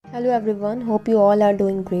Hello everyone, hope you all are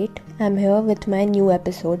doing great. I'm here with my new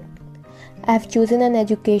episode. I have chosen an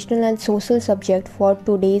educational and social subject for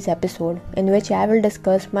today's episode, in which I will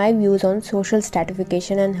discuss my views on social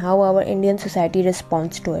stratification and how our Indian society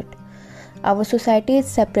responds to it. Our society is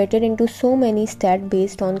separated into so many stats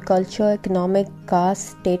based on culture, economic,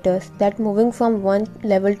 caste, status that moving from one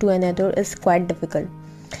level to another is quite difficult.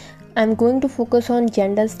 I'm going to focus on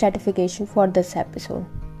gender stratification for this episode.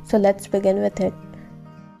 So let's begin with it.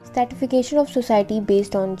 Stratification of society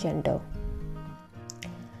based on gender.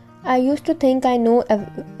 I used to think I know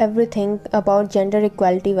everything about gender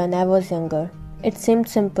equality when I was younger. It seemed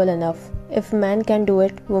simple enough. If man can do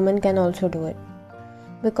it, women can also do it.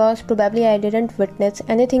 Because probably I didn't witness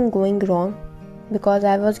anything going wrong because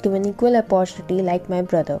I was given equal opportunity like my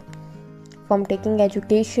brother. From taking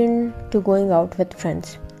education to going out with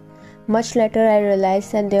friends. Much later I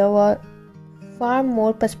realized that there were far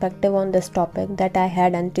more perspective on this topic that I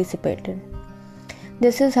had anticipated.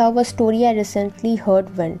 This is how a story I recently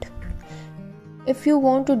heard went. If you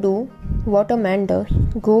want to do what a man does,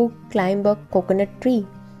 go climb a coconut tree.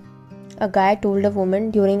 A guy told a woman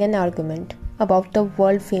during an argument about the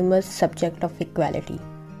world famous subject of equality.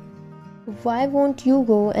 Why won't you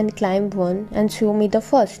go and climb one and show me the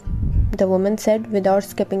first? The woman said without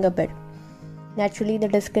skipping a bit. Naturally, the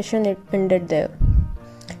discussion ended there.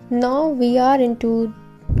 Now we are into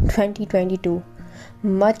 2022.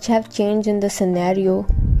 Much have changed in the scenario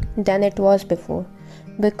than it was before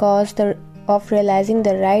because of realizing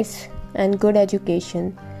the rights and good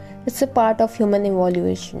education. It's a part of human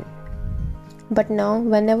evolution. But now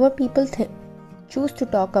whenever people choose to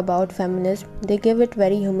talk about feminism, they give it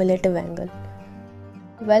very humiliative angle.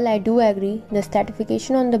 Well, I do agree the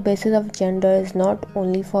stratification on the basis of gender is not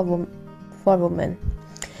only for women.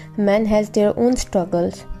 Men has their own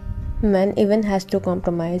struggles. Men even has to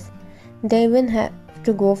compromise. They even have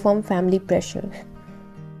to go from family pressures.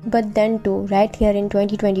 But then too, right here in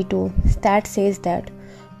 2022, stat says that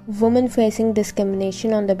women facing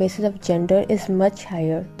discrimination on the basis of gender is much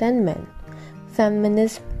higher than men.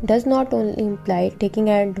 Feminism does not only imply taking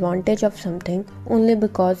advantage of something only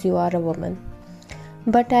because you are a woman.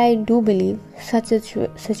 But I do believe such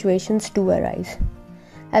situations do arise,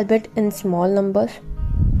 albeit in small numbers.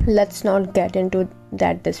 Let's not get into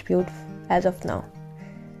that dispute as of now.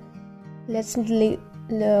 Let's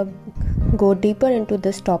go deeper into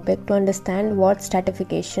this topic to understand what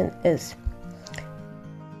stratification is.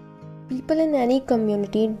 People in any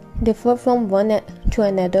community differ from one to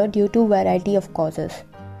another due to variety of causes.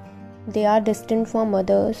 They are distinct from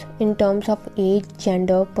others in terms of age,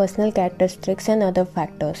 gender, personal characteristics and other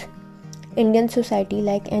factors. Indian society,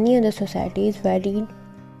 like any other society, is varied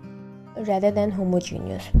rather than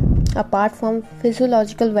homogeneous. Apart from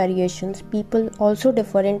physiological variations, people also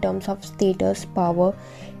differ in terms of status, power,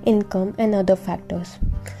 income, and other factors.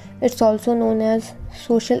 It's also known as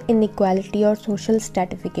social inequality or social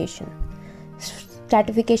stratification.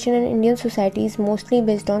 Stratification in Indian society is mostly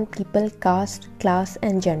based on people, caste, class,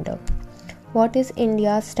 and gender. What is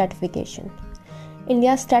India's stratification?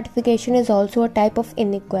 India's stratification is also a type of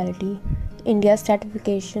inequality.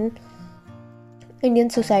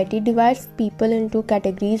 Indian society divides people into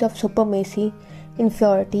categories of supremacy,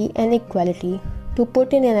 inferiority, and equality. To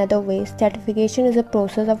put in another way, stratification is a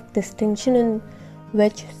process of distinction in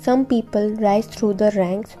which some people rise through the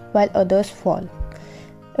ranks while others fall.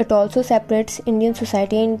 It also separates Indian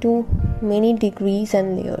society into many degrees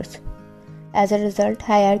and layers. As a result,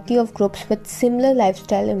 hierarchy of groups with similar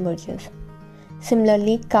lifestyle emerges.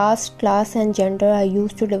 Similarly, caste, class, and gender are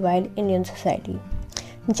used to divide Indian society.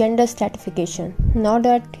 Gender stratification. Now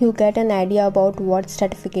that you get an idea about what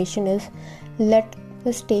stratification is, let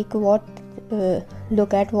us take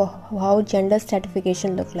look at how gender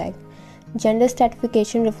stratification look like. Gender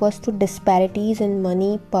stratification refers to disparities in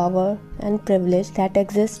money, power, and privilege that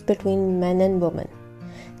exist between men and women.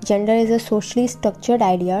 Gender is a socially structured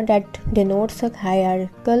idea that denotes a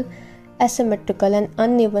hierarchical, asymmetrical, and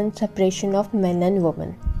uneven separation of men and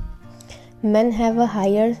women. Men have a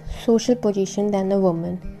higher social position than a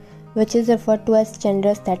woman, which is referred to as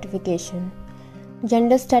gender stratification.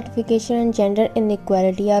 Gender stratification and gender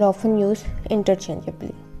inequality are often used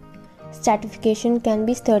interchangeably. Stratification can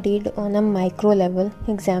be studied on a micro level,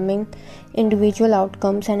 examining individual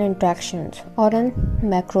outcomes and interactions, or on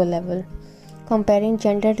macro level, comparing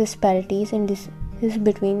gender disparities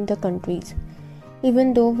between the countries.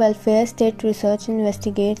 Even though welfare state research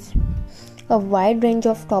investigates a wide range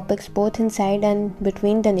of topics both inside and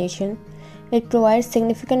between the nation, it provides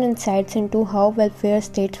significant insights into how welfare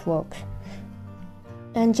states work.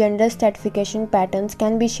 And gender stratification patterns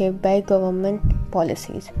can be shaped by government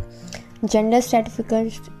policies. Gender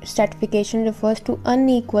stratification refers to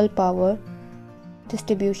unequal power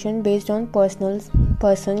distribution based on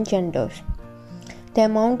person genders. The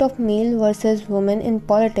amount of male versus women in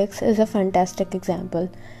politics is a fantastic example.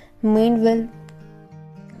 Men will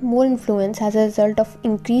more influence as a result of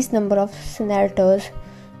increased number of senators,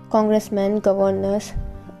 congressmen, governors,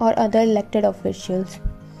 or other elected officials.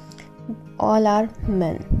 All are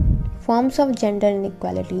men. Forms of gender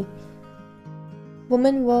inequality.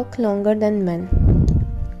 Women work longer than men.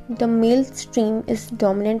 The male stream is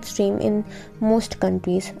dominant stream in most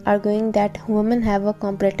countries, arguing that women have a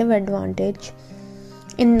comparative advantage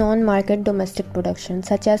in non-market domestic production,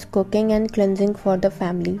 such as cooking and cleansing for the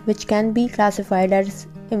family, which can be classified as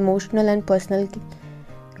emotional and personal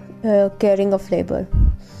caring of labor.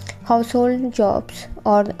 Household jobs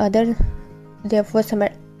or other, therefore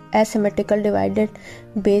asymmetrical divided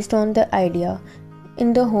based on the idea.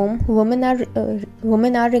 In the home, women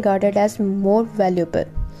are regarded as more valuable.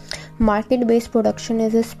 Market-based production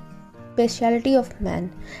is a specialty of men.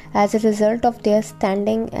 As a result of their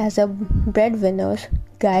standing as a breadwinners,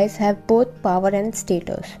 guys have both power and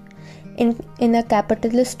status. In a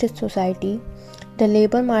capitalist society, the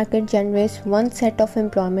labor market generates one set of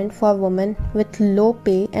employment for women with low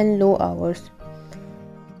pay and low hours.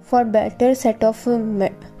 For better set of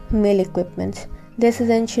male equipments, this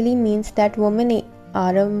essentially means that women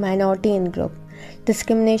are a minority in group.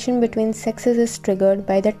 Discrimination between sexes is triggered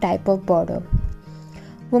by the type of border.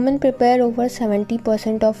 Women prepare over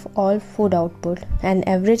 70% of all food output. An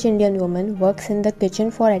average Indian woman works in the kitchen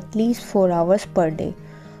for at least 4 hours per day,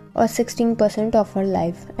 or 16% of her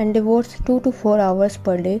life, and devotes 2 to 4 hours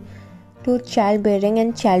per day to childbearing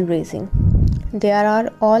and child raising. There are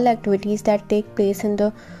all activities that take place in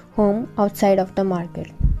the home outside of the market.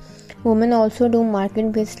 Women also do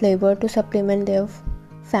market-based labor to supplement their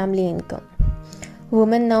family income.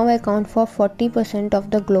 Women now account for 40% of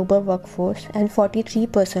the global workforce and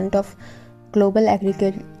 43% of global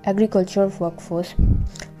agricultural workforce.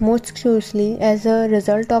 Most crucially, as a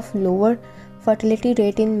result of lower fertility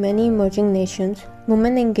rate in many emerging nations,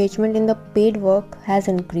 women engagement in the paid work has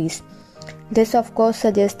increased. This of course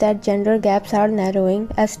suggests that gender gaps are narrowing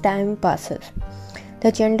as time passes.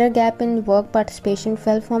 The gender gap in work participation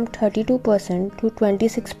fell from 32% to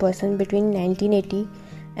 26% between 1980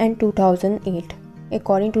 and 2008,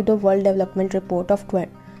 according to the World Development Report of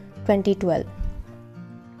 2012.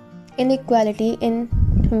 Inequality in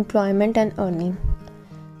employment and earning.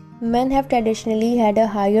 Men have traditionally had a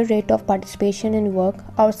higher rate of participation in work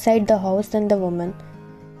outside the house than the women.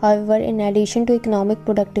 However, in addition to economic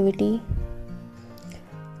productivity,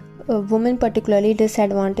 women, particularly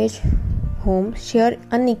disadvantaged homes, share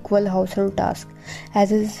unequal household tasks.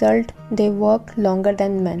 As a result, they work longer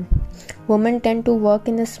than men. Women tend to work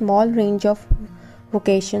in a small range of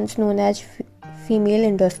vocations known as female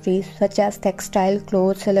industries, such as textile,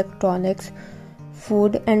 clothes, electronics,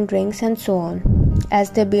 food and drinks, and so on, as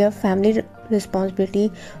they bear family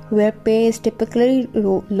responsibility, where pay is typically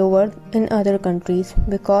lower in other countries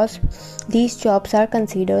because these jobs are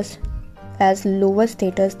considered as lower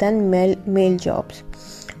status than male jobs.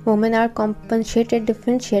 Women are compensated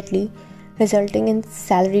differentially, resulting in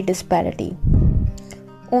salary disparity.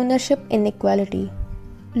 Ownership inequality.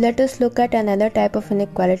 Let us look at another type of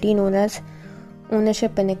inequality known as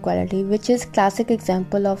ownership inequality, which is a classic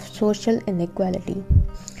example of social inequality.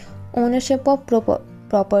 Ownership of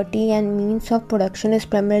property and means of production is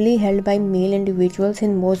primarily held by male individuals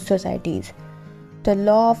in most societies. The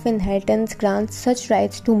law of inheritance grants such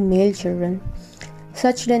rights to male children.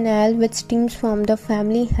 Such denial, which stems from the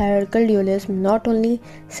family hierarchical dualism, not only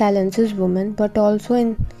silences women but also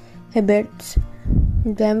inhibits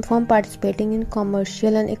them from participating in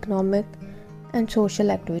commercial and economic and social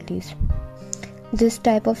activities. This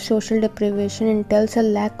type of social deprivation entails a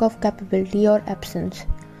lack of capability or absence.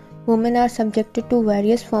 Women are subjected to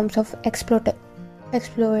various forms of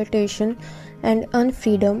exploitation and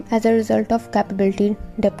unfreedom as a result of capability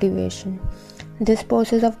deprivation. This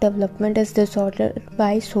process of development is disordered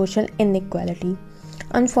by social inequality.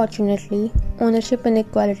 Unfortunately, ownership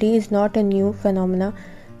inequality is not a new phenomenon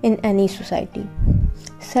in any society.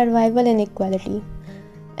 Survival inequality.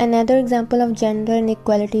 Another example of gender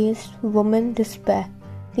inequality is women disparity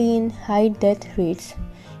in high death rates,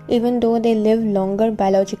 even though they live longer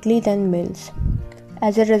biologically than males.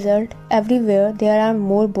 As a result, everywhere there are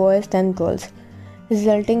more boys than girls,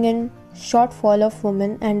 resulting in shortfall of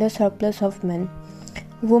women and a surplus of men.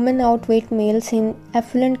 Women outweigh males in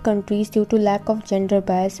affluent countries due to lack of gender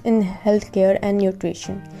bias in healthcare and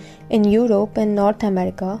nutrition. In Europe and North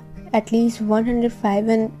America, at least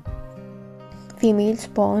 105 females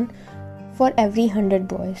born for every 100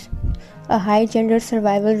 boys. A high gender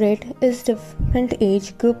survival rate is different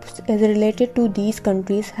age groups is related to these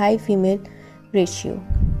countries' high female ratio.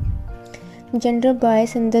 Gender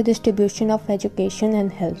bias in the distribution of education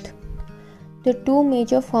and health. The two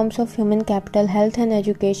major forms of human capital, health and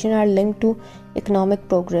education, are linked to economic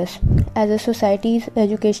progress. As a society's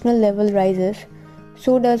educational level rises,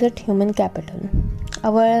 so does its human capital.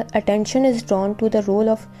 Our attention is drawn to the role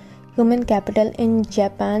of human capital in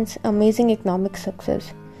Japan's amazing economic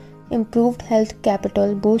success. Improved health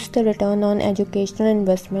capital boosts the return on educational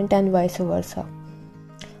investment and vice versa.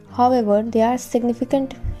 However, there are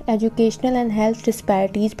significant educational and health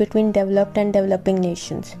disparities between developed and developing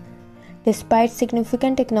nations. Despite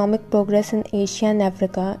significant economic progress in Asia and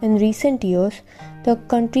Africa in recent years, the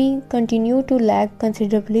country continued to lag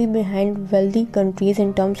considerably behind wealthy countries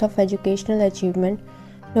in terms of educational achievement,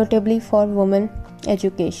 notably for women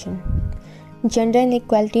education. Gender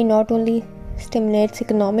inequality not only stimulates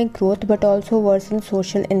economic growth but also worsens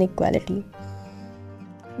social inequality.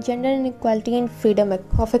 Gender inequality and freedom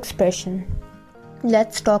of expression.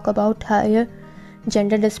 Let's talk about higher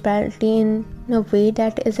gender disparity in a way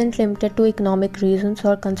that isn't limited to economic reasons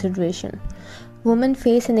or consideration. Women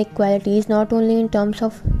face inequalities not only in terms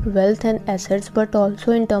of wealth and assets but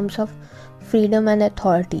also in terms of freedom and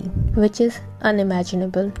authority, which is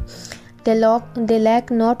unimaginable. They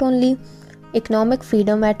lack not only economic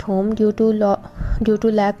freedom at home due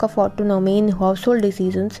to lack of autonomy in household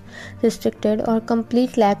decisions, restricted or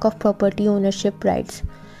complete lack of property ownership rights,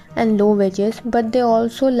 and low wages, but they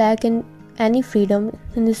also lack in any freedom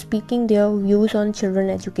in speaking their views on children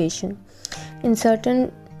education. In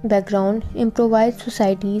certain background, improvised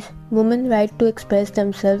societies, women's right to express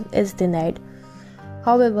themselves is denied.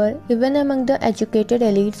 However, even among the educated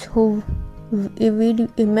elites who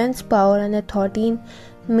wield immense power and authority in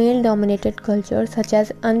male-dominated cultures such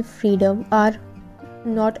as unfreedom are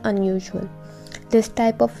not unusual. This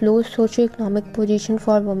type of low socioeconomic position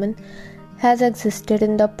for women has existed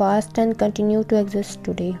in the past and continue to exist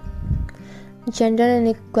today. Gender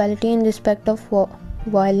inequality in respect of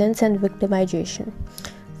violence and victimization.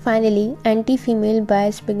 Finally, anti-female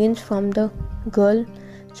bias begins from the girl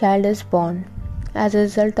child is born as a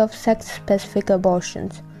result of sex-specific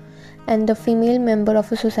abortions, and the female member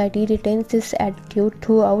of a society retains this attitude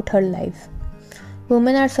throughout her life.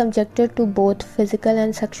 Women are subjected to both physical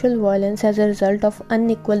and sexual violence as a result of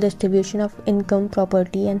unequal distribution of income,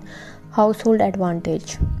 property, and household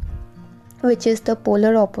advantage, which is the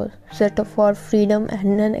polar opposite for freedom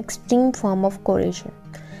and an extreme form of coercion.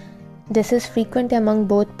 This is frequent among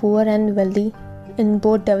both poor and wealthy in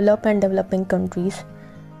both developed and developing countries.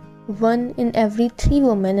 1 in every 3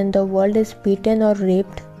 women in the world is beaten or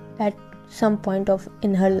raped at some point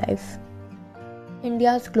in her life.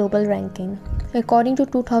 India's global ranking. According to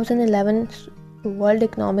 2011 World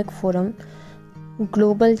Economic Forum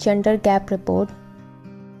Global Gender Gap Report,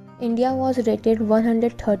 India was rated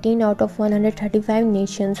 113 out of 135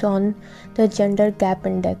 nations on the Gender Gap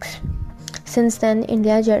Index. Since then,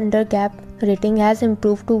 India's gender gap rating has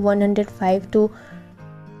improved to 105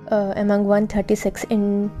 among 136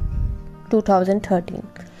 in 2013.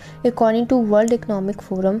 According to World Economic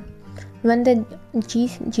Forum, when the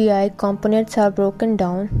GI components are broken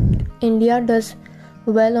down, India does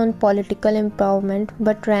well on political empowerment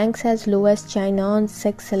but ranks as low as China on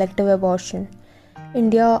sex-selective abortion.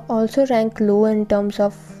 India also ranks low in terms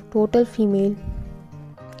of total female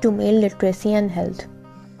to male literacy and health.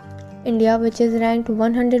 India, which is ranked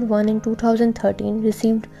 101 in 2013,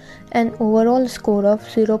 received an overall score of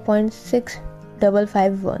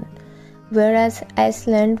 0.6551, whereas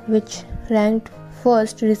Iceland, which ranked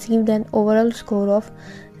first, received an overall score of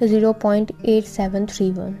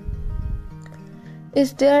 0.8731.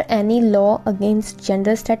 Is there any law against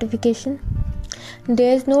gender stratification?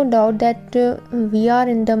 There is no doubt that we are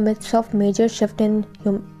in the midst of major shift in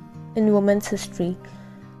women's history.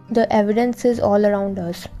 The evidence is all around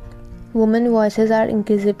us. Women's voices are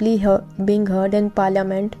increasingly being heard in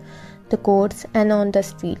parliament, the courts, and on the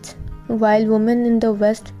streets. While women in the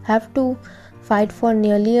West have to fight for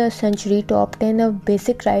nearly a century to obtain a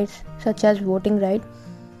basic rights such as voting right,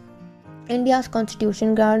 India's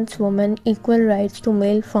constitution grants women equal rights to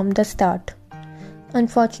male from the start.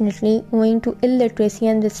 Unfortunately, owing to illiteracy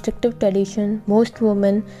and restrictive tradition, most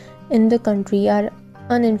women in the country are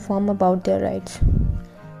uninformed about their rights.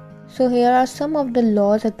 So here are some of the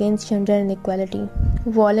laws against gender inequality.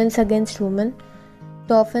 Violence against women.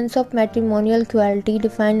 The offence of matrimonial cruelty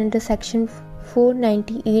defined under section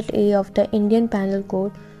 498A of the Indian Penal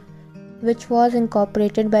Code, which was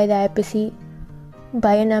incorporated by the IPC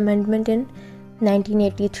by an amendment in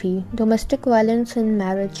 1983. Domestic violence in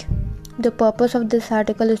marriage. The purpose of this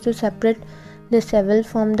article is to separate the civil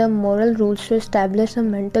from the moral rules to establish a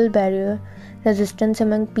mental barrier resistance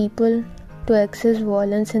among people to excess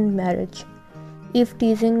violence in marriage. Eve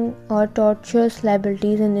teasing or torturous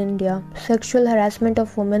liabilities in India. Sexual harassment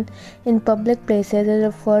of women in public places is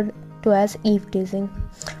referred to as eve teasing.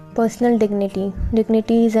 Personal dignity.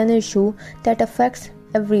 Dignity is an issue that affects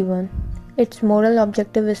everyone. Its moral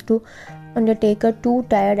objective is to undertake a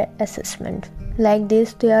two-tiered assessment. Like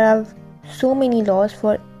this, there are so many laws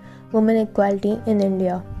for women equality in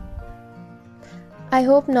India. I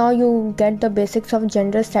hope now you get the basics of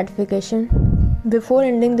gender stratification. Before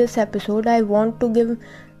ending this episode, I want to give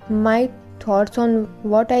my thoughts on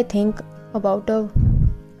what I think about a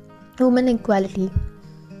women equality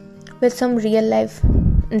with some real life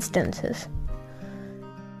instances.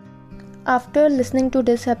 After listening to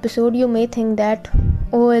this episode, you may think that,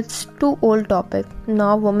 oh, it's too old topic.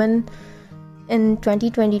 Now women in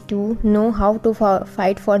 2022 know how to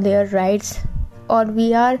fight for their rights, or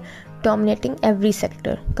we are dominating every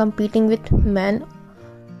sector, competing with men,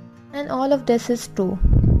 and all of this is true.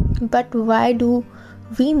 But why do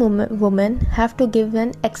we women have to give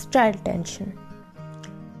an extra attention?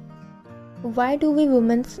 Why do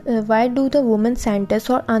the women scientists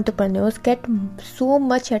or entrepreneurs get so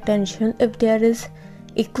much attention if there is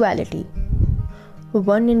equality?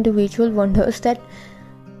 One individual wonders that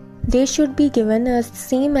they should be given a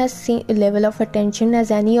same level of attention as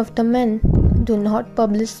any of the men. Do not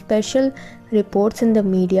publish special reports in the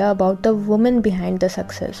media about the women behind the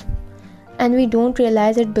success. And we don't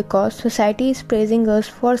realize it because society is praising us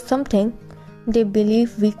for something they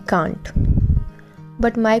believe we can't.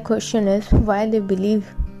 But my question is, why they believe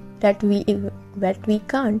that we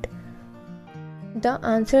can't? The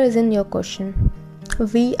answer is in your question.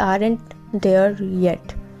 We aren't there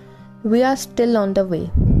yet. We are still on the way.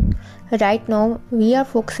 Right now, we are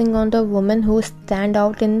focusing on the women who stand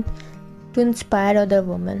out to inspire other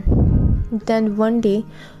women. Then one day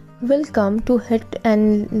will come to hit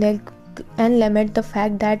and lament the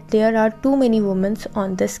fact that there are too many women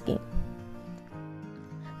on this game.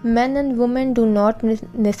 Men and women do not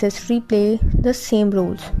necessarily play the same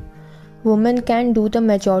roles. Women can do the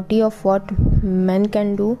majority of what men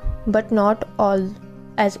can do, but not all,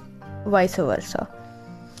 as vice versa.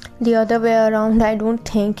 The other way around, I don't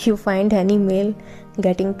think you find any male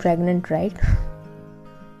getting pregnant, right?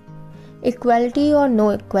 Equality or no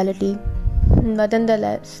equality,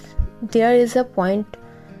 nonetheless, there is a point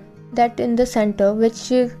that in the center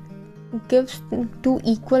which gives two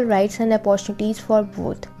equal rights and opportunities for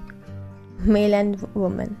both male and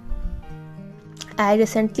women. I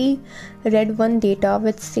recently read one data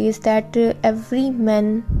which says that every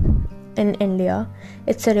man in India,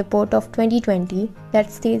 it's a report of 2020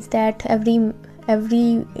 that states that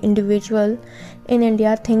every individual in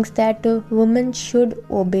India thinks that women should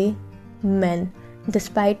obey men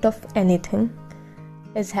despite of anything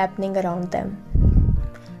is happening around them,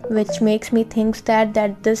 which makes me think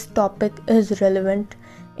that this topic is relevant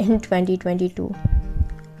in 2022.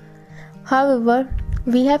 However,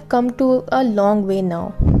 we have come to a long way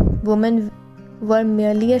now. Women were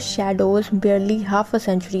merely shadows barely half a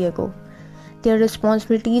century ago. Their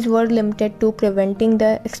responsibilities were limited to preventing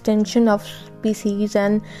the extinction of species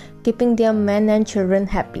and keeping their men and children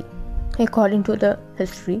happy, according to the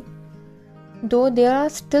history. Though there are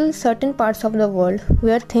still certain parts of the world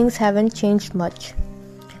where things haven't changed much.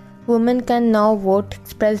 Women can now vote,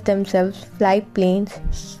 express themselves, fly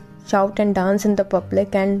planes, shout and dance in the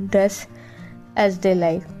public, and dress as they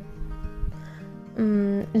like.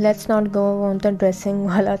 Let's not go on the dressing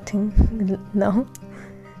wala thing now.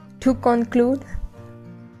 To conclude,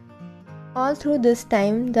 all through this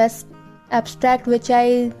time, the abstract which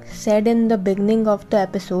I said in the beginning of the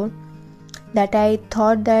episode, that I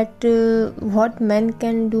thought that what men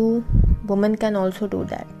can do, women can also do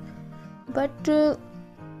that. But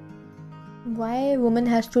why woman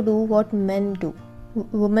has to do what men do?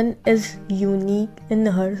 Woman is unique in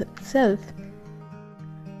herself.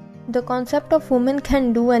 The concept of woman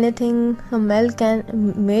can do anything a male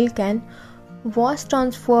can was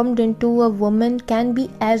transformed into a woman can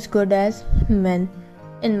be as good as men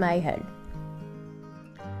in my head.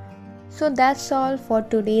 So that's all for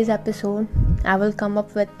today's episode. I will come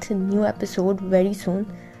up with a new episode very soon.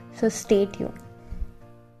 So stay tuned.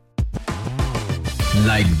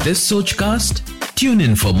 Like this Sochcast? Tune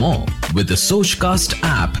in for more with the Sochcast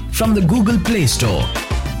app from the Google Play Store.